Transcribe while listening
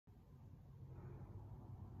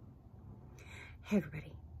Hey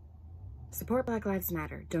everybody. Support Black Lives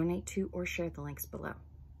Matter. Donate to or share the links below.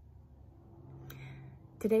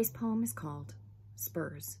 Today's poem is called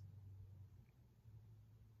Spurs.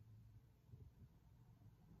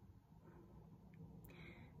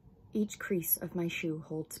 Each crease of my shoe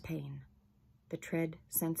holds pain, the tread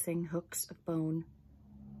sensing hooks of bone,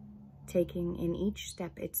 taking in each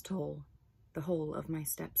step its toll, the whole of my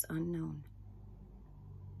steps unknown.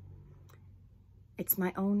 It's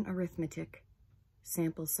my own arithmetic,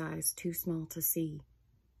 sample size too small to see,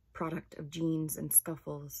 product of genes and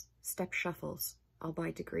scuffles, step shuffles, all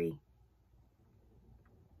by degree.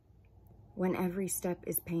 When every step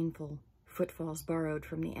is painful, footfalls borrowed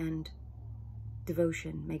from the end,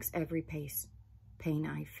 devotion makes every pace, pain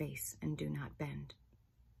I face and do not bend.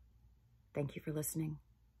 Thank you for listening.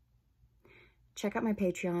 Check out my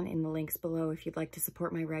Patreon in the links below if you'd like to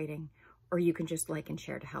support my writing, or you can just like and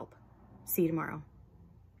share to help. See you tomorrow.